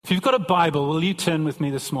If you've got a Bible, will you turn with me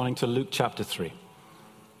this morning to Luke chapter 3?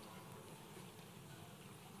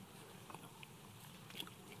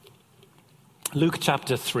 Luke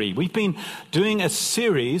chapter 3. We've been doing a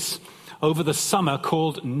series over the summer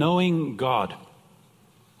called Knowing God.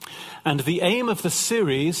 And the aim of the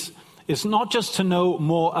series is not just to know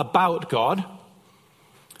more about God,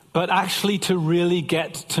 but actually to really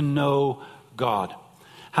get to know God.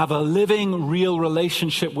 Have a living, real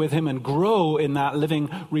relationship with him and grow in that living,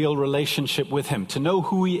 real relationship with him. To know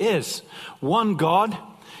who he is. One God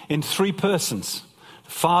in three persons.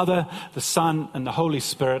 The Father, the Son, and the Holy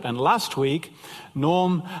Spirit. And last week,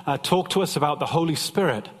 Norm talked to us about the Holy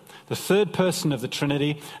Spirit, the third person of the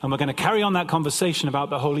Trinity. And we're going to carry on that conversation about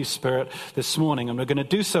the Holy Spirit this morning. And we're going to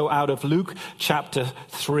do so out of Luke chapter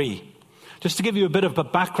 3. Just to give you a bit of a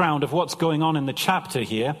background of what's going on in the chapter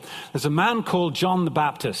here, there's a man called John the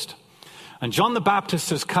Baptist. And John the Baptist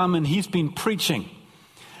has come and he's been preaching.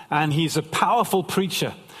 And he's a powerful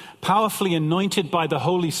preacher, powerfully anointed by the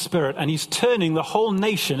Holy Spirit. And he's turning the whole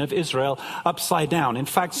nation of Israel upside down. In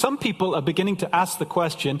fact, some people are beginning to ask the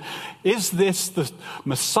question, is this the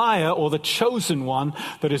Messiah or the chosen one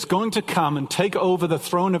that is going to come and take over the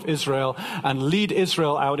throne of Israel and lead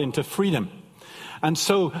Israel out into freedom? And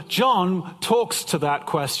so John talks to that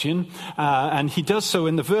question, and he does so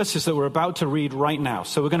in the verses that we're about to read right now.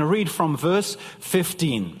 So we're going to read from verse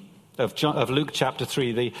 15 of Luke chapter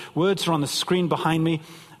 3. The words are on the screen behind me.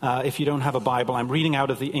 If you don't have a Bible, I'm reading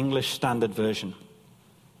out of the English Standard Version.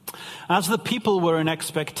 As the people were in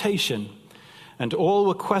expectation, and all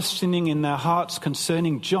were questioning in their hearts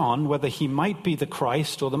concerning John whether he might be the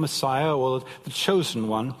Christ or the Messiah or the chosen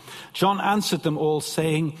one, John answered them all,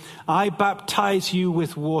 saying, I baptize you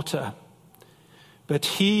with water, but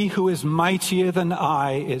he who is mightier than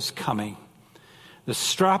I is coming, the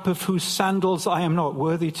strap of whose sandals I am not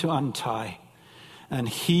worthy to untie, and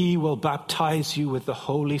he will baptize you with the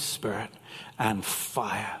Holy Spirit and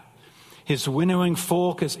fire. His winnowing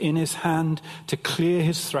fork is in his hand to clear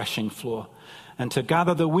his threshing floor, and to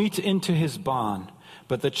gather the wheat into his barn,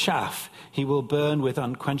 but the chaff he will burn with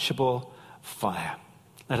unquenchable fire.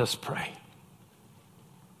 Let us pray.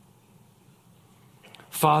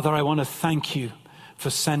 Father, I want to thank you for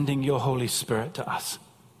sending your Holy Spirit to us.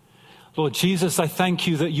 Lord Jesus, I thank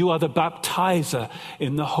you that you are the baptizer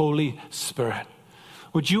in the Holy Spirit.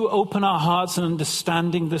 Would you open our hearts and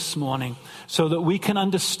understanding this morning so that we can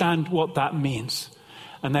understand what that means?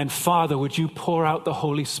 And then, Father, would you pour out the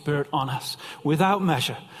Holy Spirit on us without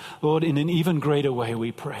measure? Lord, in an even greater way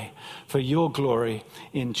we pray. For your glory,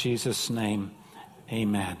 in Jesus' name,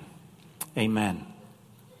 amen. Amen.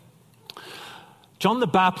 John the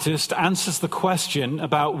Baptist answers the question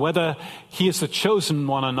about whether he is the chosen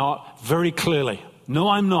one or not very clearly. No,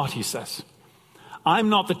 I'm not, he says. I'm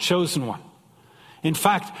not the chosen one. In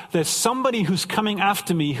fact, there's somebody who's coming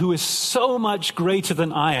after me who is so much greater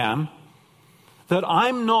than I am, that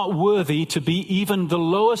I'm not worthy to be even the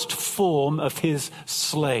lowest form of his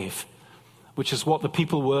slave, which is what the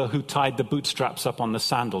people were who tied the bootstraps up on the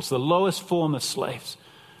sandals, the lowest form of slaves.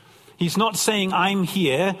 He's not saying I'm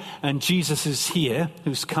here and Jesus is here,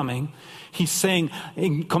 who's coming. He's saying,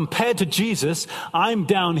 compared to Jesus, I'm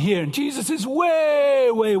down here and Jesus is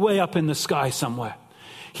way, way, way up in the sky somewhere.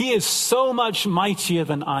 He is so much mightier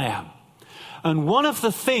than I am. And one of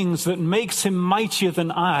the things that makes him mightier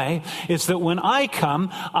than I is that when I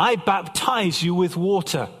come, I baptize you with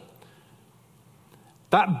water.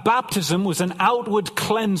 That baptism was an outward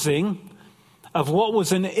cleansing of what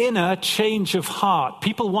was an inner change of heart.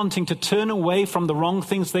 People wanting to turn away from the wrong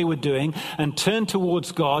things they were doing and turn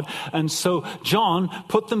towards God. And so John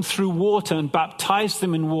put them through water and baptized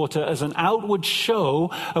them in water as an outward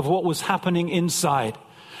show of what was happening inside.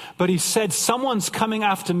 But he said, someone's coming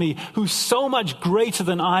after me who's so much greater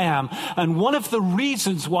than I am. And one of the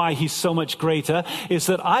reasons why he's so much greater is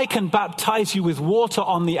that I can baptize you with water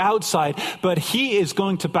on the outside, but he is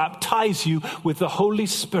going to baptize you with the Holy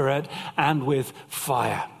Spirit and with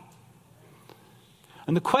fire.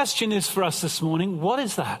 And the question is for us this morning, what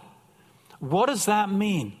is that? What does that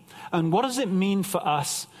mean? And what does it mean for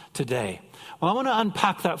us today? Well, I want to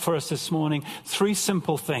unpack that for us this morning. Three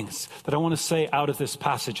simple things that I want to say out of this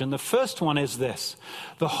passage. And the first one is this.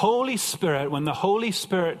 The Holy Spirit, when the Holy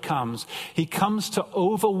Spirit comes, he comes to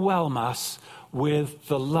overwhelm us with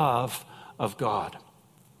the love of God.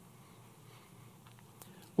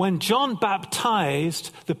 When John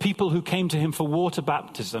baptized the people who came to him for water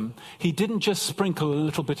baptism, he didn't just sprinkle a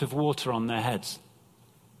little bit of water on their heads.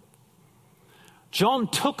 John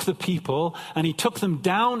took the people and he took them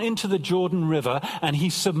down into the Jordan River and he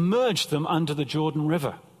submerged them under the Jordan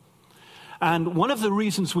River. And one of the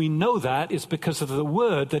reasons we know that is because of the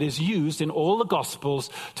word that is used in all the Gospels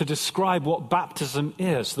to describe what baptism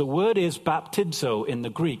is. The word is baptizo in the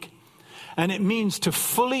Greek. And it means to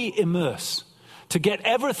fully immerse, to get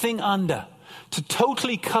everything under, to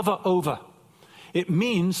totally cover over. It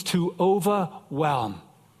means to overwhelm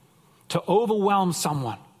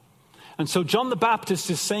someone. And so John the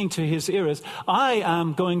Baptist is saying to his hearers, I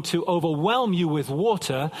am going to overwhelm you with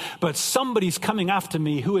water, but somebody's coming after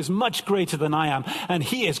me who is much greater than I am, and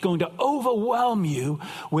he is going to overwhelm you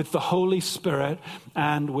with the Holy Spirit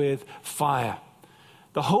and with fire.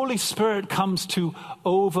 The Holy Spirit comes to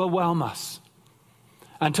overwhelm us,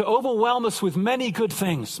 and to overwhelm us with many good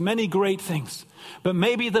things, many great things. But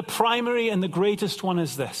maybe the primary and the greatest one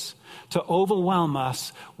is this: to overwhelm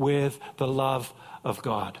us with the love of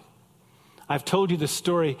God. I've told you this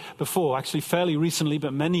story before, actually fairly recently,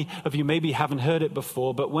 but many of you maybe haven't heard it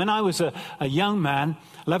before. But when I was a young man,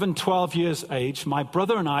 11, 12 years age, my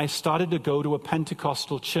brother and I started to go to a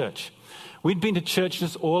Pentecostal church. We'd been to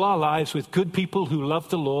churches all our lives with good people who loved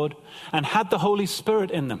the Lord and had the Holy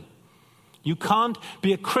Spirit in them. You can't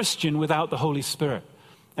be a Christian without the Holy Spirit.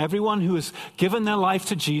 Everyone who has given their life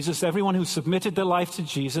to Jesus, everyone who submitted their life to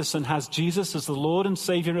Jesus and has Jesus as the Lord and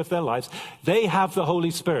Savior of their lives, they have the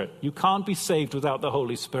Holy Spirit. You can't be saved without the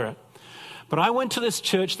Holy Spirit. But I went to this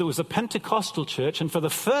church that was a Pentecostal church, and for the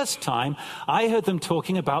first time, I heard them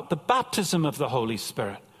talking about the baptism of the Holy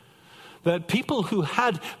Spirit. That people who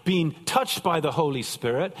had been touched by the Holy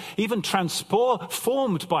Spirit, even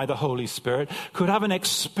transformed by the Holy Spirit, could have an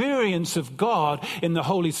experience of God in the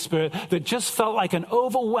Holy Spirit that just felt like an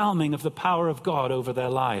overwhelming of the power of God over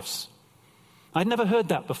their lives. I'd never heard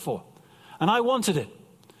that before, and I wanted it.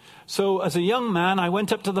 So as a young man, I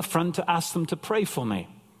went up to the front to ask them to pray for me.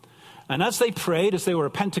 And as they prayed, as they were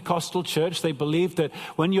a Pentecostal church, they believed that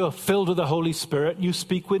when you're filled with the Holy Spirit, you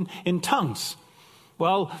speak in tongues.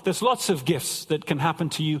 Well, there's lots of gifts that can happen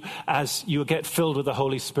to you as you get filled with the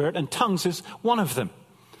Holy Spirit, and tongues is one of them.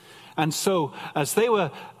 And so as they were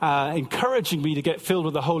encouraging me to get filled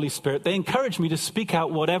with the Holy Spirit, they encouraged me to speak out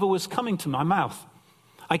whatever was coming to my mouth.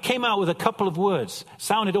 I came out with a couple of words,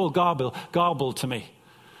 sounded all garbled to me.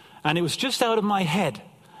 And it was just out of my head.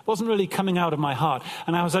 It wasn't really coming out of my heart.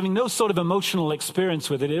 And I was having no sort of emotional experience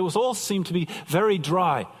with it. It was all seemed to be very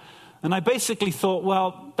dry. And I basically thought,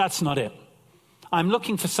 well, that's not it. I'm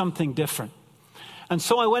looking for something different. And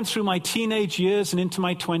so I went through my teenage years and into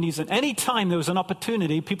my 20s, and any time there was an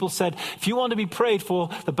opportunity, people said, if you want to be prayed for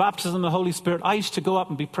the baptism of the Holy Spirit, I used to go up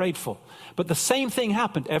and be prayed for. But the same thing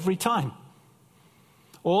happened every time,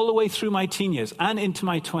 all the way through my teen years and into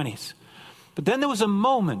my 20s. But then there was a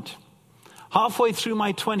moment, halfway through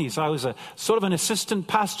my 20s, I was a sort of an assistant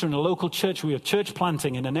pastor in a local church. We were church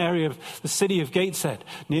planting in an area of the city of Gateshead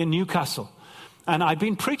near Newcastle. And I'd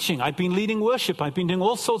been preaching, I'd been leading worship, I'd been doing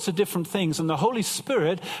all sorts of different things. And the Holy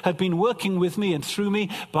Spirit had been working with me and through me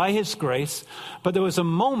by His grace. But there was a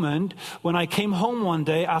moment when I came home one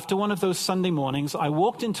day after one of those Sunday mornings. I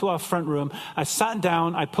walked into our front room, I sat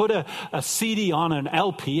down, I put a CD on, an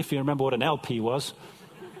LP, if you remember what an LP was.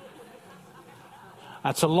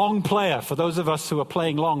 That's a long player for those of us who are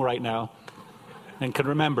playing long right now and can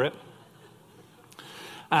remember it.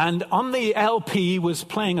 And on the LP was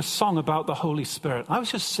playing a song about the Holy Spirit. I was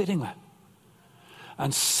just sitting there.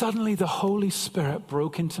 And suddenly the Holy Spirit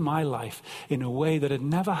broke into my life in a way that had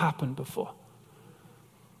never happened before.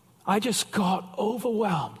 I just got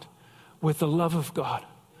overwhelmed with the love of God.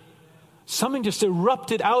 Something just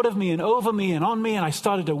erupted out of me and over me and on me, and I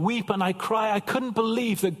started to weep and I cry. I couldn't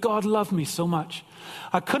believe that God loved me so much.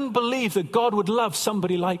 I couldn't believe that God would love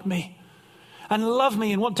somebody like me and love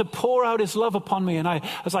me and want to pour out His love upon me. And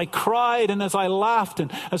as I cried and as I laughed and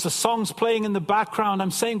as the song's playing in the background,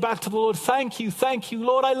 I'm saying back to the Lord, thank you,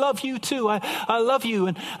 Lord, I love you too. I love you.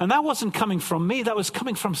 And that wasn't coming from me. That was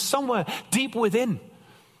coming from somewhere deep within.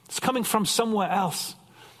 It's coming from somewhere else.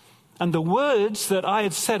 And the words that I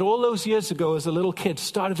had said all those years ago as a little kid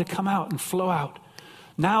started to come out and flow out,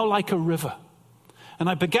 now like a river. And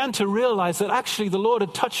I began to realize that actually the Lord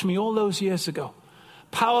had touched me all those years ago,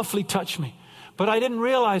 powerfully touched me. But I didn't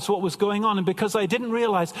realize what was going on. And because I didn't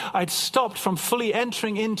realize, I'd stopped from fully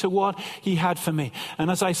entering into what He had for me. And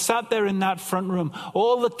as I sat there in that front room,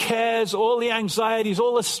 all the cares, all the anxieties,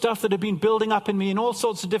 all the stuff that had been building up in me in all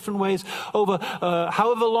sorts of different ways over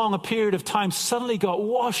however long a period of time suddenly got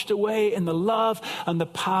washed away in the love and the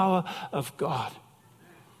power of God.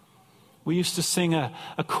 We used to sing a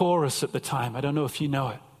chorus at the time. I don't know if you know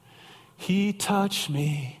it. He touched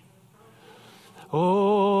me.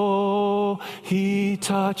 Oh, He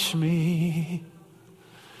touched me,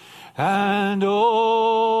 And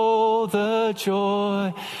oh, the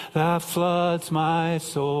joy that floods my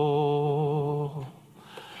soul.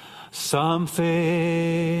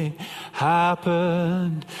 Something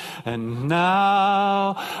happened, and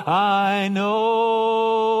now I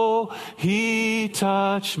know he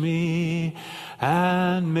touched me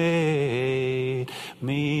and made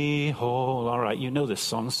me whole. All right, you know this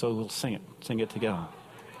song, so we'll sing it together.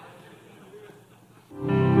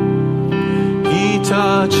 He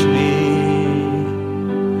touched me.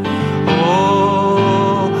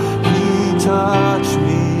 Oh, he touched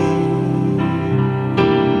me.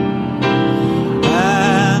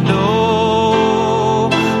 And oh,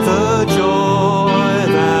 the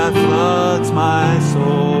joy that floods my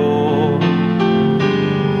soul.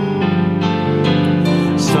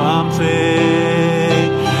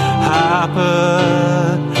 Something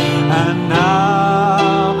happened, and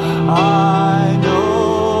now I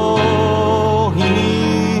know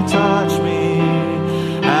he touched me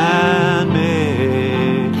and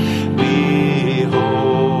made me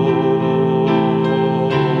whole.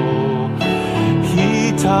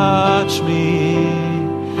 He touched me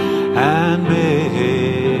and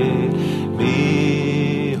made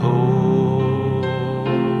me whole.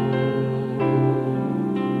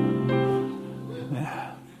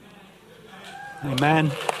 Yeah.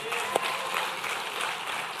 Amen.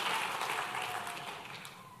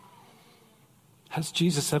 Has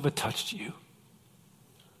Jesus ever touched you?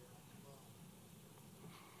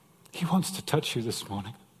 He wants to touch you this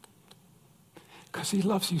morning because he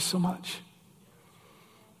loves you so much.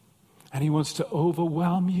 And he wants to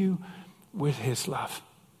overwhelm you with his love.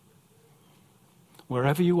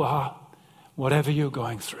 Wherever you are, whatever you're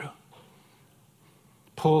going through.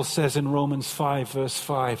 Paul says in Romans 5, verse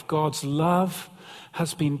 5, God's love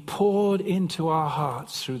has been poured into our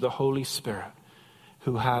hearts through the Holy Spirit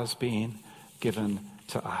who has been given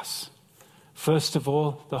to us. First of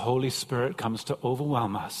all, the Holy Spirit comes to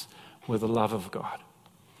overwhelm us with the love of God.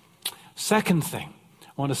 Second thing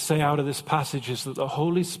I want to say out of this passage is that the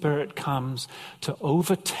Holy Spirit comes to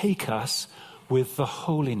overtake us with the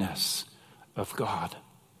holiness of God.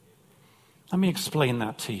 Let me explain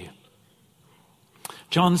that to you.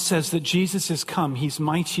 John says that Jesus is come. He's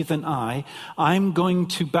mightier than I. I'm going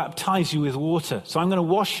to baptize you with water. So I'm going to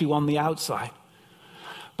wash you on the outside.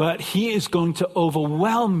 But he is going to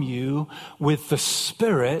overwhelm you with the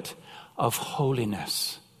Spirit of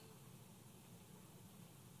holiness.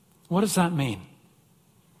 What does that mean?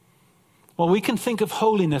 Well, we can think of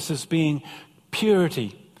holiness as being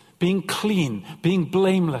purity, being clean, being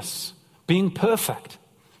blameless, being perfect.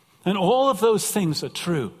 And all of those things are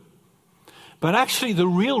true. But actually, the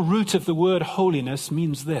real root of the word holiness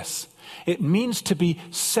means this. It means to be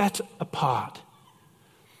set apart.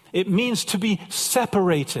 It means to be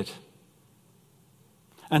separated.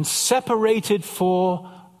 And separated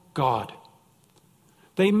for God.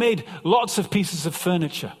 They made lots of pieces of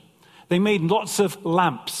furniture. They made lots of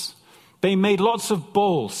lamps. They made lots of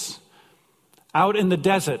bowls out in the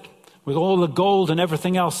desert with all the gold and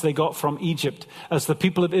everything else they got from Egypt as the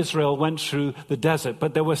people of Israel went through the desert.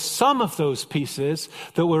 But there were some of those pieces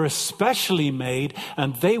that were especially made,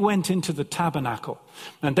 and they went into the tabernacle.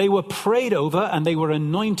 And they were prayed over, and they were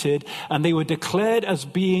anointed, and they were declared as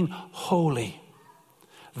being holy.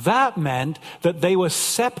 That meant that they were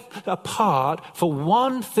set apart for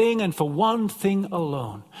one thing and for one thing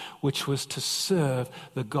alone, which was to serve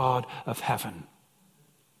the God of heaven.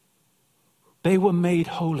 They were made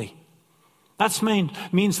holy. That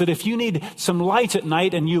means that if you need some light at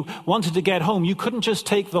night and you wanted to get home, you couldn't just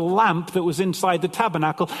take the lamp that was inside the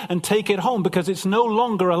tabernacle and take it home, because it's no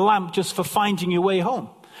longer a lamp just for finding your way home.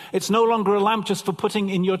 It's no longer a lamp just for putting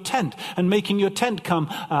in your tent and making your tent come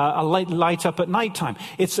light up at nighttime.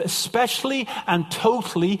 It's especially and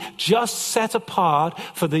totally just set apart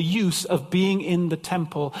for the use of being in the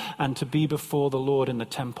temple and to be before the Lord in the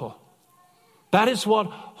temple. That is what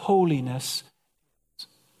holiness is.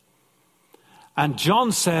 And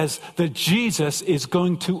John says that Jesus is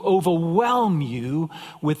going to overwhelm you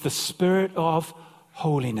with the Spirit of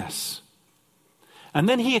holiness. And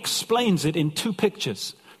then he explains it in two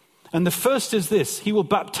pictures. And the first is this: he will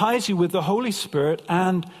baptize you with the Holy Spirit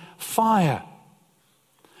and fire.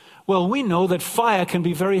 Well, we know that fire can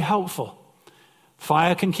be very helpful.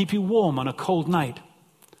 Fire can keep you warm on a cold night.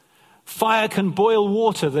 Fire can boil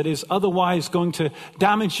water that is otherwise going to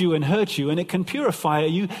damage you and hurt you, and it can purify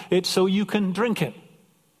it so you can drink it.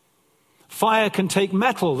 Fire can take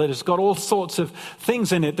metal that has got all sorts of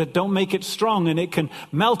things in it that don't make it strong, and it can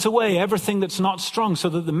melt away everything that's not strong so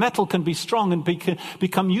that the metal can be strong and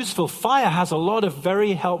become useful. Fire has a lot of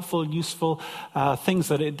very helpful, useful things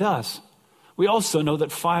that it does. We also know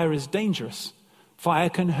that fire is dangerous. Fire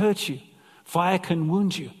can hurt you. Fire can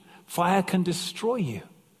wound you. Fire can destroy you.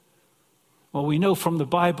 Well, we know from the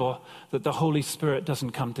Bible that the Holy Spirit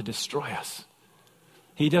doesn't come to destroy us.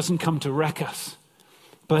 He doesn't come to wreck us.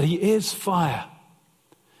 But he is fire.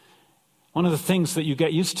 One of the things that you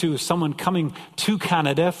get used to as someone coming to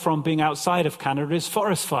Canada from being outside of Canada is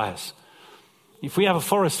forest fires. If we have a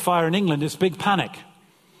forest fire in England, it's big panic.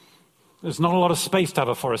 There's not a lot of space to have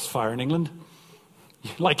a forest fire in England.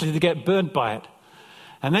 You're likely to get burned by it.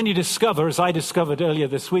 And then you discover, as I discovered earlier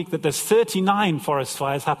this week, that there's 39 forest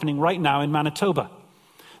fires happening right now in Manitoba.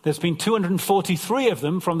 There's been 243 of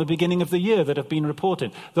them from the beginning of the year that have been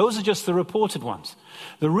reported. Those are just the reported ones.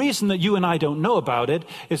 The reason that you and I don't know about it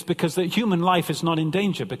is because that human life is not in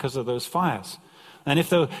danger because of those fires. And if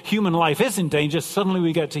the human life is in danger, suddenly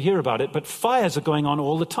we get to hear about it. But fires are going on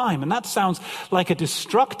all the time. And that sounds like a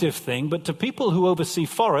destructive thing. But to people who oversee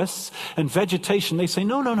forests and vegetation, they say,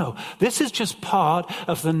 no. This is just part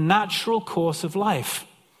of the natural course of life.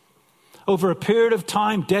 Over a period of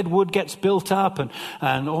time, dead wood gets built up and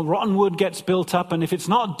rotten wood gets built up. And if it's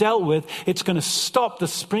not dealt with, it's going to stop the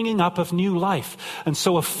springing up of new life. And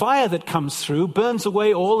so a fire that comes through burns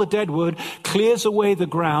away all the dead wood, clears away the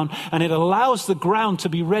ground, and it allows the ground to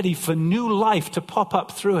be ready for new life to pop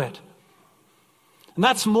up through it. And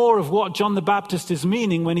that's more of what John the Baptist is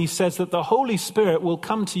meaning when he says that the Holy Spirit will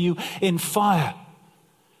come to you in fire.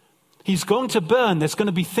 He's going to burn. There's going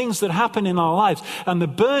to be things that happen in our lives. And the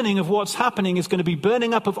burning of what's happening is going to be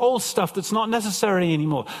burning up of old stuff that's not necessary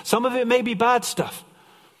anymore. Some of it may be bad stuff.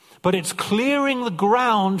 But it's clearing the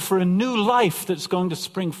ground for a new life that's going to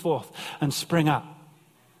spring forth and spring up.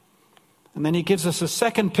 And then he gives us a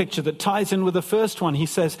second picture that ties in with the first one. He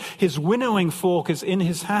says his winnowing fork is in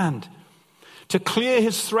his hand to clear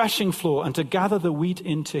his threshing floor and to gather the wheat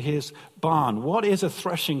into his barn. What is a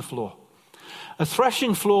threshing floor? A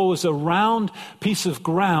threshing floor was a round piece of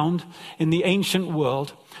ground in the ancient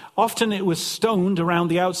world. Often it was stoned around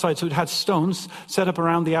the outside, so it had stones set up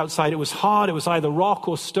around the outside. It was hard, it was either rock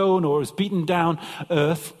or stone, or it was beaten down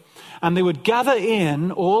earth. And they would gather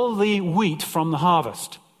in all the wheat from the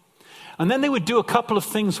harvest. And then they would do a couple of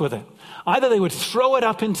things with it. Either they would throw it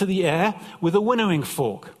up into the air with a winnowing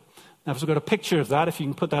fork. Now, I've got a picture of that, if you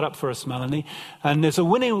can put that up for us, Melanie. And there's a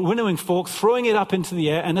winnowing fork throwing it up into the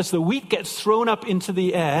air. And as the wheat gets thrown up into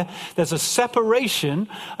the air, there's a separation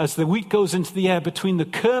as the wheat goes into the air between the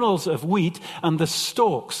kernels of wheat and the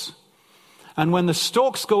stalks. And when the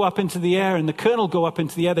stalks go up into the air and the kernel go up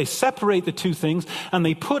into the air, they separate the two things and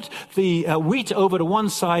they put the wheat over to one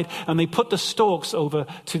side and they put the stalks over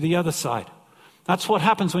to the other side. That's what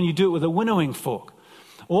happens when you do it with a winnowing fork.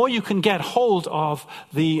 Or you can get hold of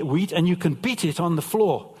the wheat and you can beat it on the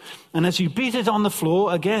floor. And as you beat it on the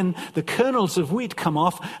floor, again, the kernels of wheat come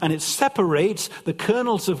off and it separates the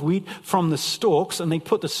kernels of wheat from the stalks. And they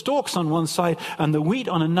put the stalks on one side and the wheat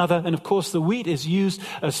on another. And of course, the wheat is used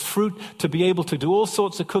as fruit to be able to do all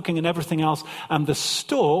sorts of cooking and everything else. And the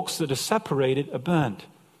stalks that are separated are burned.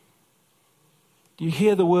 Do you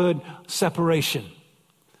hear the word separation?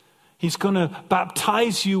 He's going to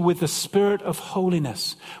baptize you with the Spirit of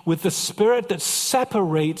holiness, with the Spirit that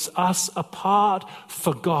separates us apart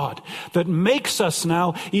for God, that makes us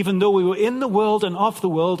now, even though we were in the world and of the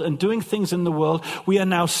world and doing things in the world, we are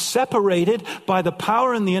now separated by the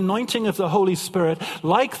power and the anointing of the Holy Spirit,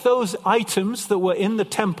 like those items that were in the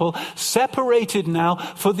temple, separated now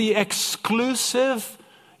for the exclusive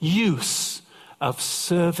use of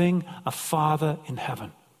serving a Father in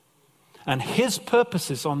heaven and his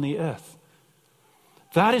purposes on the earth.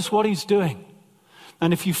 That is what he's doing.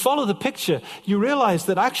 And if you follow the picture, you realize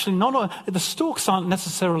that actually the stalks aren't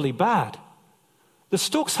necessarily bad. The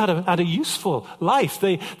stalks had a useful life.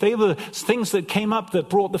 They were things that came up that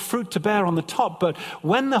brought the fruit to bear on the top. But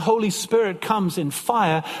when the Holy Spirit comes in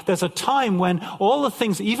fire, there's a time when all the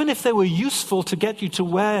things, even if they were useful to get you to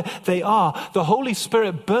where they are, the Holy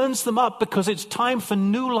Spirit burns them up because it's time for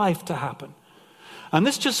new life to happen. And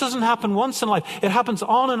this just doesn't happen once in life. It happens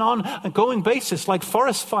on a going basis, like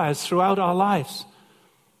forest fires throughout our lives.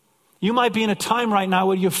 You might be in a time right now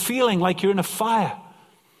where you're feeling like you're in a fire,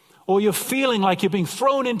 or you're feeling like you're being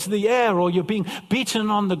thrown into the air, or you're being beaten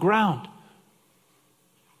on the ground.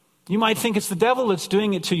 You might think it's the devil that's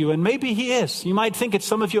doing it to you, and maybe he is. You might think it's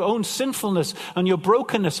some of your own sinfulness and your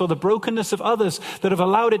brokenness or the brokenness of others that have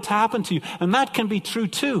allowed it to happen to you. And that can be true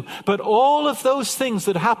too. But all of those things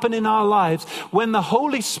that happen in our lives, when the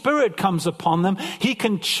Holy Spirit comes upon them, he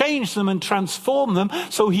can change them and transform them.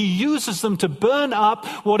 So he uses them to burn up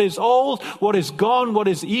what is old, what is gone, what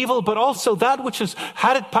is evil, but also that which has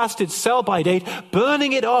had it past its sell-by date,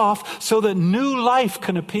 burning it off so that new life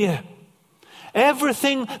can appear.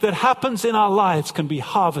 Everything that happens in our lives can be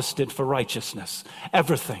harvested for righteousness.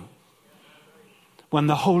 Everything. When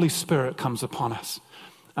the Holy Spirit comes upon us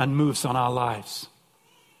and moves on our lives.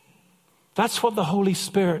 That's what the Holy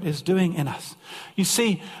Spirit is doing in us. You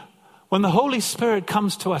see, when the Holy Spirit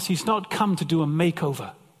comes to us, he's not come to do a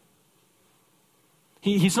makeover.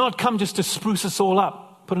 He's not come just to spruce us all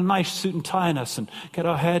up, put a nice suit and tie on us and get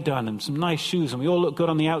our hair done and some nice shoes and we all look good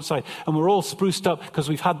on the outside and we're all spruced up because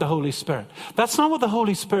we've had the Holy Spirit. That's not what the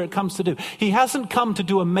Holy Spirit comes to do. He hasn't come to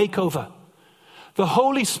do a makeover. The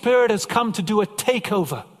Holy Spirit has come to do a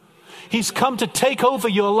takeover. He's come to take over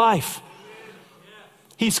your life.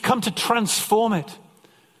 He's come to transform it.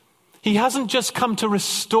 He hasn't just come to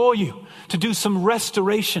restore you, to do some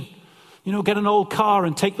restoration. You know, get an old car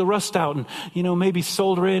and take the rust out and, you know, maybe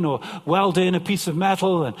solder in or weld in a piece of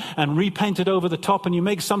metal and repaint it over the top and you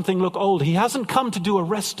make something look old. He hasn't come to do a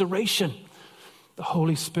restoration. The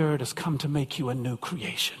Holy Spirit has come to make you a new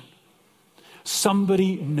creation.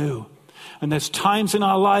 Somebody new. And there's times in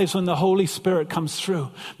our lives when the Holy Spirit comes through.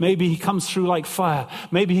 Maybe he comes through like fire.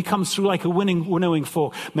 Maybe he comes through like a winnowing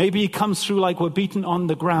fork. Maybe he comes through like we're beaten on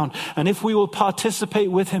the ground. And if we will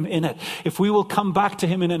participate with him in it, if we will come back to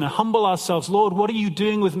him in it and humble ourselves, Lord, what are you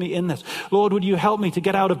doing with me in this? Lord, would you help me to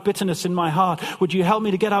get out of bitterness in my heart? Would you help me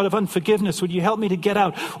to get out of unforgiveness? Would you help me to get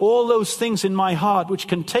out all those things in my heart which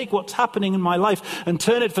can take what's happening in my life and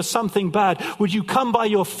turn it for something bad? Would you come by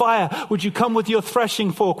your fire? Would you come with your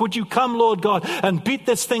threshing fork? Would you come, Lord God, and beat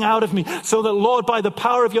this thing out of me so that, Lord, by the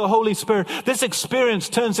power of your Holy Spirit, this experience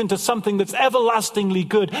turns into something that's everlastingly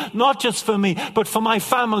good, not just for me, but for my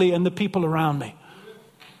family and the people around me.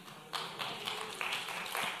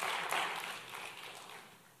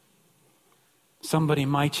 Somebody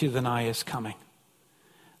mightier than I is coming,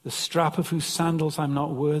 the strap of whose sandals I'm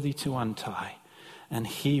not worthy to untie, and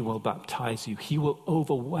he will baptize you. He will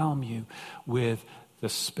overwhelm you with the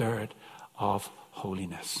Spirit of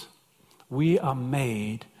holiness. We are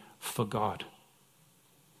made for God.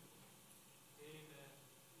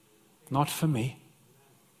 Not for me.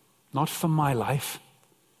 Not for my life.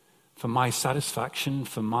 For my satisfaction,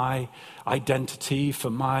 for my identity, for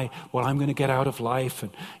my, what I'm going to get out of life,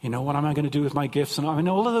 and, you know, what am I going to do with my gifts? And I mean,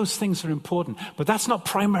 all of those things are important, but that's not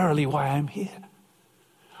primarily why I'm here.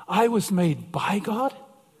 I was made by God,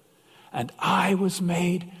 and I was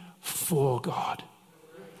made for God.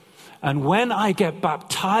 And when I get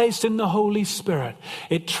baptized in the Holy Spirit,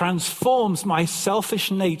 it transforms my selfish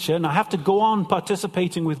nature. And I have to go on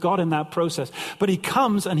participating with God in that process. But he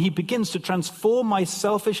comes and he begins to transform my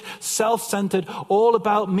selfish, self-centered, all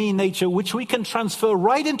about me nature, which we can transfer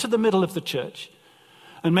right into the middle of the church.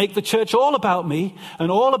 And make the church all about me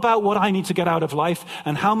and all about what I need to get out of life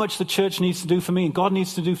and how much the church needs to do for me and God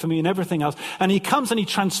needs to do for me and everything else. And he comes and he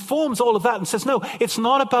transforms all of that and says, no, it's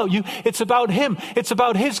not about you. It's about him. It's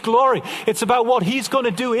about his glory. It's about what he's going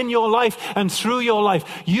to do in your life and through your life.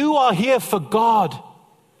 You are here for God.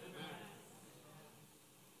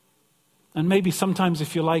 And maybe sometimes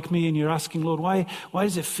if you're like me and you're asking, Lord, why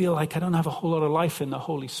does it feel like I don't have a whole lot of life in the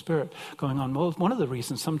Holy Spirit going on? Well, one of the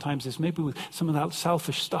reasons sometimes is maybe some of that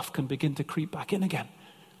selfish stuff can begin to creep back in again,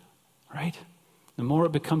 right? The more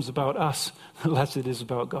it becomes about us, the less it is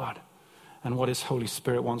about God and what his Holy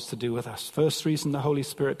Spirit wants to do with us. First reason the Holy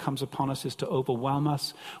Spirit comes upon us is to overwhelm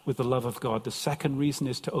us with the love of God. The second reason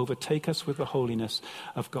is to overtake us with the holiness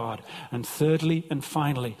of God. And thirdly and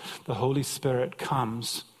finally, the Holy Spirit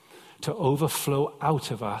comes to overflow out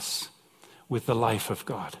of us with the life of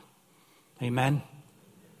God. Amen?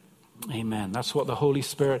 Amen. That's what the Holy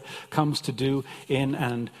Spirit comes to do in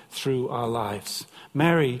and through our lives.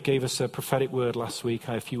 Mary gave us a prophetic word last week.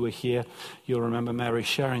 If you were here, you'll remember Mary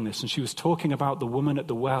sharing this. And she was talking about the woman at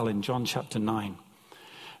the well in John chapter 9. There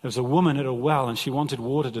was a woman at a well and she wanted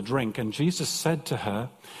water to drink. And Jesus said to her,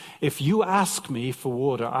 if you ask me for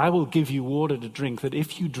water, I will give you water to drink, that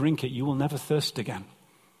if you drink it, you will never thirst again.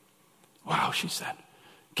 Wow, she said,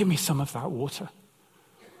 give me some of that water.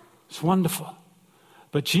 It's wonderful.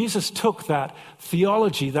 But Jesus took that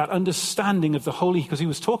theology, that understanding of the Holy, because he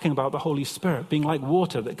was talking about the Holy Spirit being like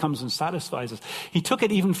water that comes and satisfies us. He took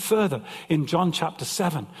it even further in John chapter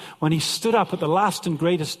 7, when he stood up at the last and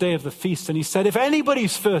greatest day of the feast and he said, if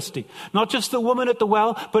anybody's thirsty, not just the woman at the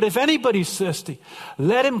well, but if anybody's thirsty,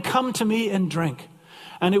 let him come to me and drink.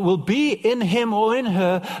 And it will be in him or in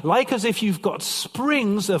her like as if you've got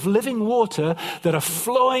springs of living water that are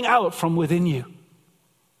flowing out from within you.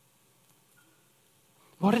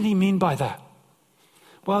 What did he mean by that?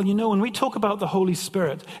 Well, you know, when we talk about the Holy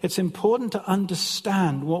Spirit, it's important to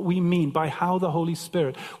understand what we mean by how the Holy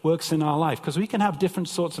Spirit works in our life, because we can have different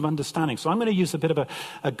sorts of understanding. So I'm going to use a bit of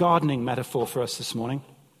a gardening metaphor for us this morning.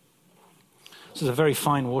 This is a very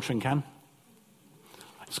fine watering can.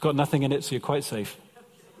 It's got nothing in it, so you're quite safe.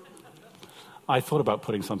 I thought about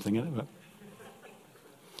putting something in it, but...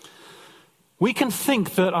 We can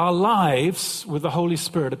think that our lives with the Holy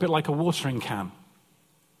Spirit are a bit like a watering can.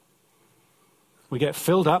 We get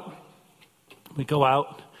filled up, we go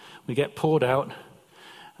out, we get poured out,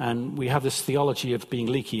 and we have this theology of being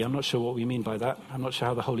leaky. I'm not sure what we mean by that. I'm not sure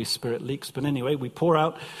how the Holy Spirit leaks. But anyway, we pour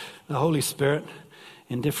out the Holy Spirit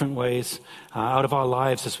in different ways out of our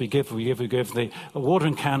lives as we give. The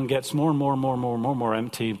watering can gets more and more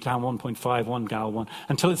empty, down 1.5, 1 gallon,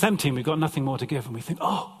 until it's empty and we've got nothing more to give. And we think,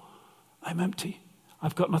 oh, I'm empty.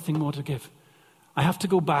 I've got nothing more to give. I have to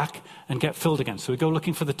go back and get filled again. So we go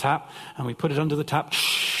looking for the tap and we put it under the tap.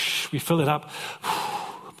 We fill it up.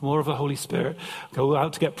 More of the Holy Spirit. Go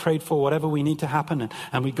out to get prayed for, whatever we need to happen.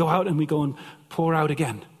 And we go out and we go and pour out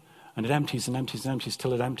again. And it empties and empties and empties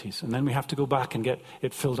till it empties. And then we have to go back and get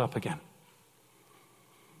it filled up again.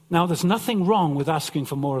 Now, there's nothing wrong with asking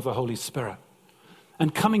for more of the Holy Spirit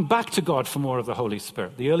and coming back to God for more of the Holy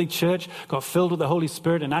Spirit. The early church got filled with the Holy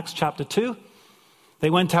Spirit in Acts chapter 2. They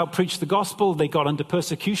went out, preached the gospel. They got under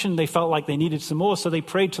persecution. They felt like they needed some more, so they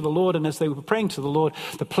prayed to the Lord. And as they were praying to the Lord,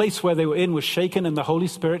 the place where they were in was shaken and the Holy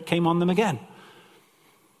Spirit came on them again.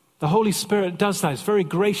 The Holy Spirit does that. It's very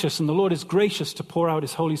gracious, and the Lord is gracious to pour out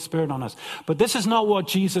his Holy Spirit on us. But this is not what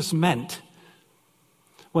Jesus meant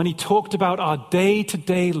when he talked about our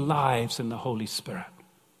day-to-day lives in the Holy Spirit.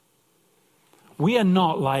 We are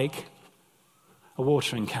not like a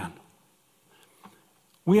watering can.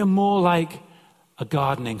 We are more like a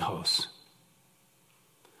gardening hose.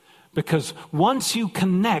 Because once you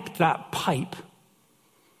connect that pipe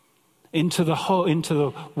into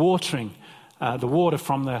the watering, the water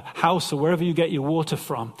from the house or wherever you get your water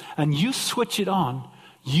from, and you switch it on,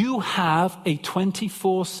 you have a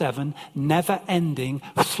 24/7, never-ending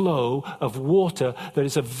flow of water that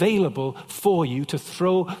is available for you to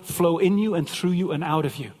flow in you and through you and out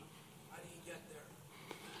of you. How do you get there?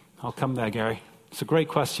 I'll come there, Gary. It's a great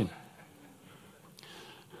question.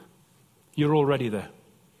 You're already there.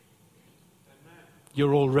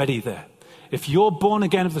 You're already there. If you're born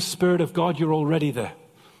again of the Spirit of God, you're already there.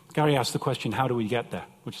 Gary asked the question, how do we get there?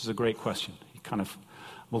 Which is a great question.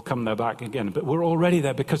 We'll come there back again. But we're already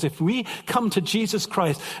there, because if we come to Jesus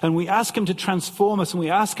Christ and we ask him to transform us and we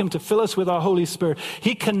ask him to fill us with our Holy Spirit,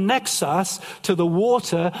 he connects us to the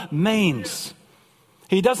water mains.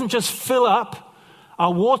 He doesn't just fill up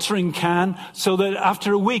our watering can so that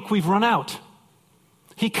after a week we've run out.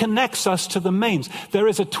 He connects us to the mains. There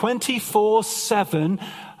is a 24/7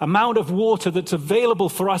 amount of water that's available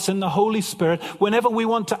for us in the Holy Spirit whenever we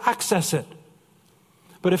want to access it.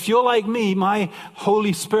 But if you're like me, my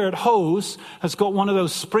Holy Spirit hose has got one of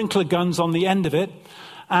those sprinkler guns on the end of it,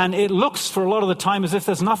 and it looks for a lot of the time as if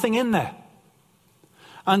there's nothing in there.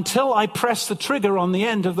 Until I press the trigger on the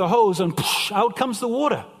end of the hose and out comes the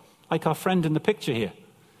water. Like our friend in the picture here.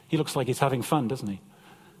 He looks like he's having fun, doesn't he?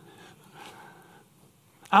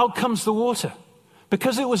 Out comes the water.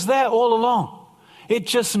 Because it was there all along. It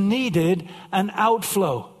just needed an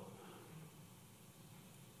outflow.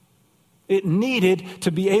 It needed to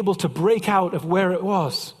be able to break out of where it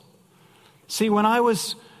was. See, when I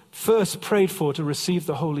was first prayed for to receive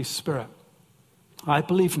the Holy Spirit, I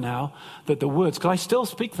believe now that the words, because I still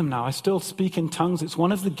speak them now, I still speak in tongues. It's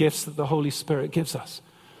one of the gifts that the Holy Spirit gives us.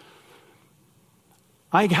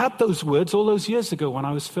 I had those words all those years ago when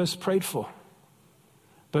I was first prayed for.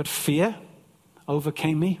 But fear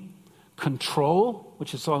overcame me. Control,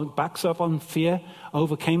 which is backs up on fear,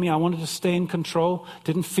 overcame me. I wanted to stay in control.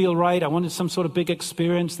 Didn't feel right. I wanted some sort of big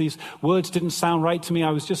experience. These words didn't sound right to me.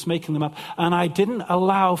 I was just making them up. And I didn't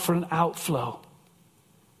allow for an outflow.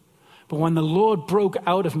 But when the Lord broke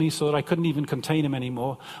out of me so that I couldn't even contain him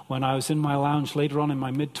anymore, when I was in my lounge later on in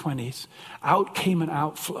my mid-20s, out came an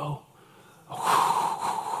outflow.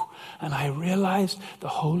 And I realized the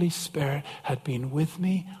Holy Spirit had been with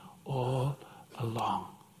me all along.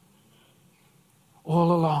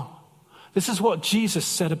 All along. This is what Jesus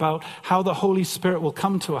said about how the Holy Spirit will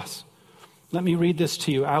come to us. Let me read this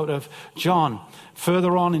to you out of John,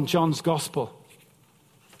 further on in John's Gospel.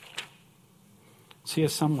 It's here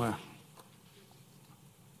somewhere.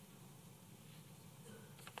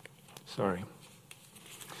 Sorry.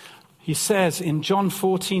 He says in John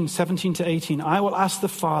 14, 17 to 18, I will ask the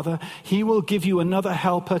Father, he will give you another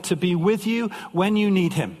helper to be with you when you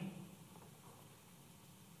need him.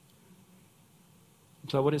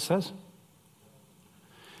 Is that what it says?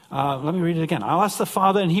 Let me read it again. I'll ask the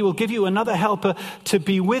Father, and he will give you another helper to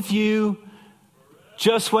be with you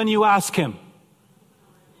just when you ask him.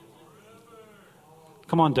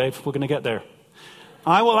 Come on, Dave, we're going to get there.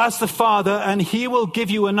 I will ask the Father, and he will give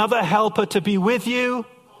you another helper to be with you.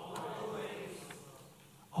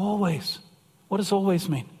 Always. What does always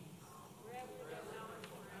mean?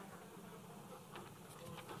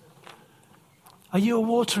 Are you a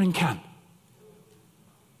watering can?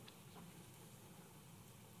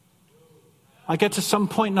 I get to some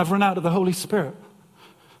point and I've run out of the Holy Spirit.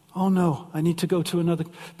 Oh no, I need to go to another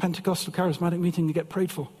Pentecostal charismatic meeting to get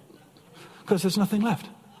prayed for because there's nothing left.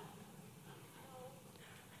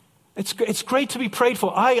 It's great to be prayed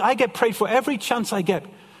for. I get prayed for every chance I get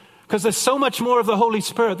because there's so much more of the Holy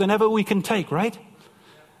Spirit than ever we can take, right?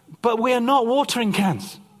 But we are not watering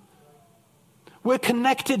cans. We're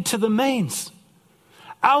connected to the mains.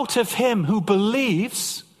 Out of him who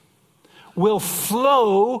believes will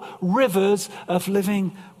flow rivers of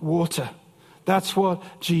living water. That's what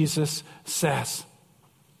Jesus says.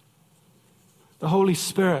 The Holy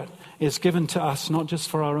Spirit is given to us not just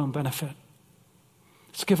for our own benefit.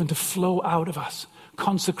 It's given to flow out of us,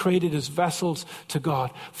 consecrated as vessels to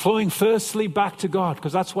God, flowing firstly back to God,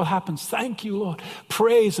 because that's what happens. Thank you, Lord.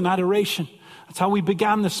 Praise and adoration. That's how we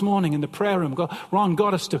began this morning in the prayer room. Ron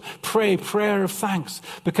got us to pray prayer of thanks,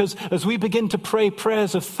 because as we begin to pray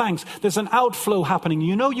prayers of thanks, there's an outflow happening.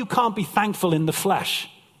 You know you can't be thankful in the flesh.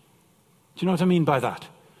 Do you know what I mean by that?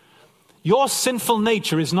 Your sinful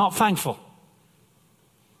nature is not thankful.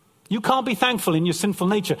 You can't be thankful in your sinful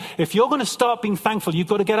nature. If you're going to start being thankful, you've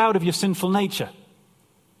got to get out of your sinful nature.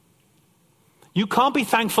 You can't be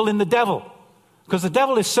thankful in the devil, because the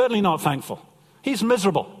devil is certainly not thankful. He's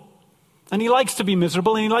miserable. And he likes to be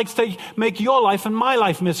miserable, and he likes to make your life and my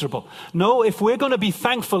life miserable. No, if we're going to be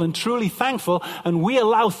thankful and truly thankful, and we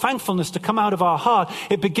allow thankfulness to come out of our heart,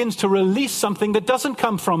 it begins to release something that doesn't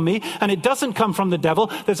come from me, and it doesn't come from the devil.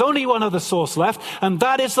 There's only one other source left, and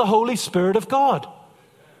that is the Holy Spirit of God.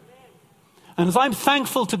 And as I'm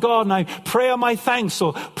thankful to God and I pray out my thanks,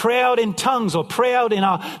 or pray out in tongues, or pray out in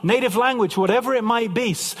our native language, whatever it might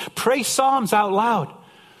be, pray psalms out loud.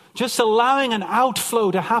 Just allowing an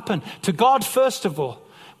outflow to happen to God first of all.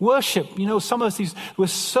 Worship, some of us, we're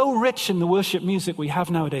so rich in the worship music we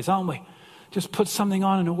have nowadays, aren't we? Just put something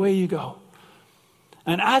on and away you go.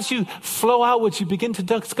 And as you flow outwards, you begin to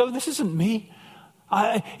discover, this isn't me.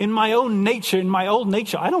 In my own nature, in my old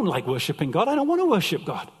nature, I don't like worshiping God. I don't want to worship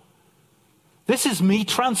God. This is me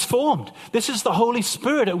transformed. This is the Holy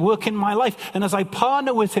Spirit at work in my life. And as I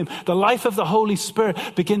partner with him, the life of the Holy Spirit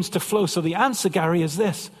begins to flow. So the answer, Gary, is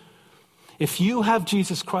this. If you have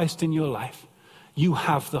Jesus Christ in your life, you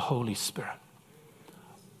have the Holy Spirit.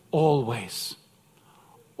 Always.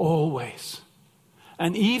 Always.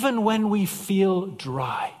 And even when we feel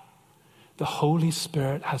dry, the Holy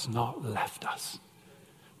Spirit has not left us,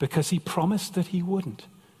 because he promised that he wouldn't.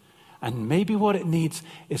 And maybe what it needs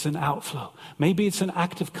is an outflow. Maybe it's an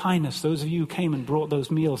act of kindness. Those of you who came and brought those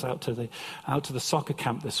meals out to the soccer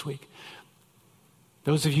camp this week.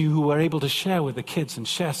 Those of you who were able to share with the kids and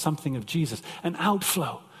share something of Jesus. An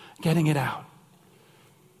outflow, getting it out.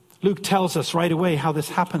 Luke tells us right away how this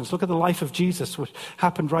happens. Look at the life of Jesus, which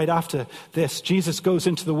happened right after this. Jesus goes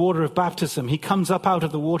into the water of baptism. He comes up out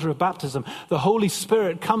of the water of baptism. The Holy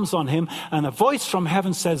Spirit comes on him, and a voice from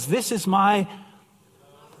heaven says, "This is my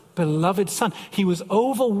beloved Son." He was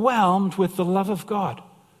overwhelmed with the love of God.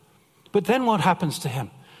 But then what happens to him?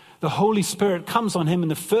 The Holy Spirit comes on him,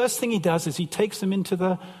 and the first thing he does is he takes him into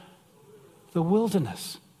the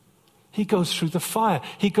wilderness. He goes through the fire.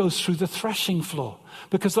 He goes through the threshing floor,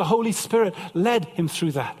 because the Holy Spirit led him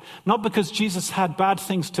through that. Not because Jesus had bad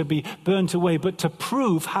things to be burnt away, but to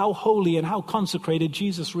prove how holy and how consecrated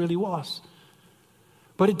Jesus really was.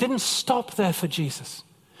 But it didn't stop there for Jesus.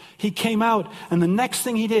 He came out, and the next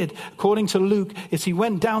thing he did, according to Luke, is he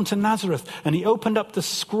went down to Nazareth, and he opened up the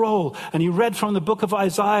scroll, and he read from the book of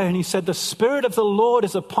Isaiah, and he said, "The Spirit of the Lord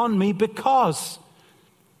is upon me, because..."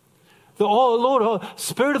 The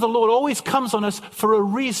Spirit of the Lord always comes on us for a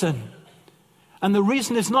reason. And the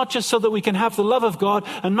reason is not just so that we can have the love of God,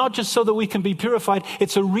 and not just so that we can be purified.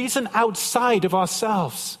 It's a reason outside of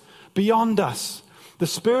ourselves, beyond us. The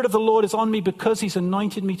Spirit of the Lord is on me because he's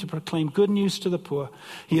anointed me to proclaim good news to the poor.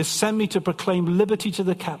 He has sent me to proclaim liberty to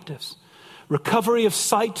the captives, recovery of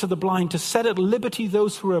sight to the blind, to set at liberty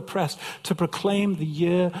those who are oppressed, to proclaim the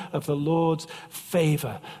year of the Lord's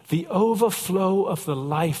favor, the overflow of the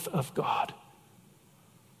life of God.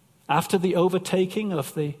 After the overtaking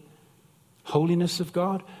of the holiness of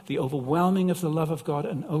God, the overwhelming of the love of God,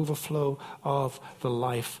 an overflow of the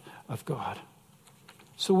life of God.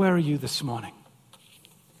 So where are you this morning?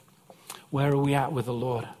 Where are we at with the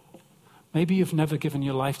Lord? Maybe you've never given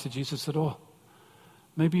your life to Jesus at all.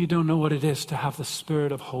 Maybe you don't know what it is to have the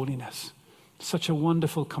Spirit of holiness. Such a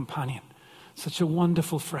wonderful companion. Such a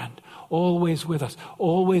wonderful friend, always with us,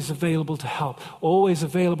 always available to help, always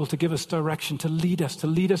available to give us direction, to lead us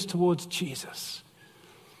towards Jesus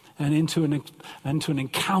and into an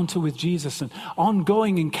encounter with Jesus and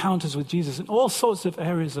ongoing encounters with Jesus in all sorts of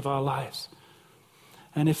areas of our lives.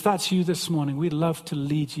 And if that's you this morning, we'd love to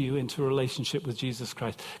lead you into a relationship with Jesus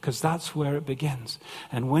Christ, because that's where it begins.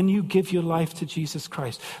 And when you give your life to Jesus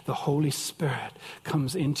Christ, the Holy Spirit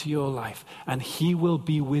comes into your life and he will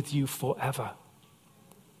be with you forever.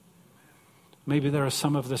 Maybe there are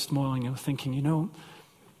some of this morning who are thinking,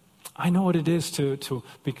 I know what it is to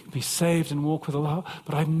be saved and walk with the Lord,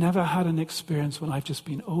 but I've never had an experience when I've just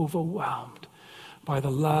been overwhelmed by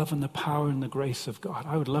the love and the power and the grace of God.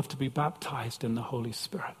 I would love to be baptized in the Holy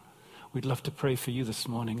Spirit. We'd love to pray for you this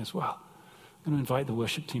morning as well. I'm going to invite the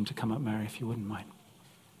worship team to come up, Mary, if you wouldn't mind.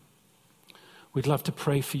 We'd love to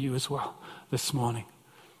pray for you as well this morning.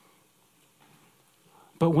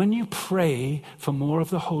 But when you pray for more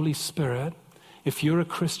of the Holy Spirit, if you're a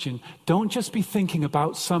Christian, don't just be thinking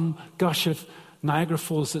about some gush of Niagara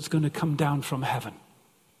Falls that's going to come down from heaven.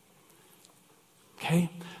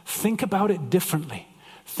 Okay? Think about it differently.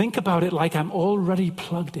 Think about it like I'm already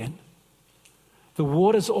plugged in. The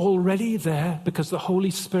water's already there because the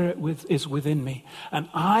Holy Spirit is within me. And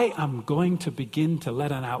I am going to begin to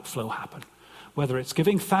let an outflow happen. Whether it's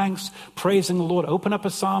giving thanks, praising the Lord, open up a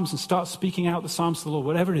Psalms and start speaking out the Psalms to the Lord,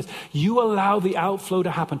 whatever it is, you allow the outflow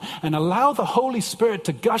to happen and allow the Holy Spirit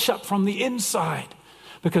to gush up from the inside,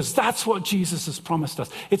 because that's what Jesus has promised us.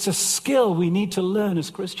 It's a skill we need to learn as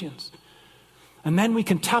Christians. And then we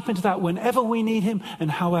can tap into that whenever we need him and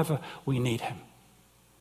however we need him.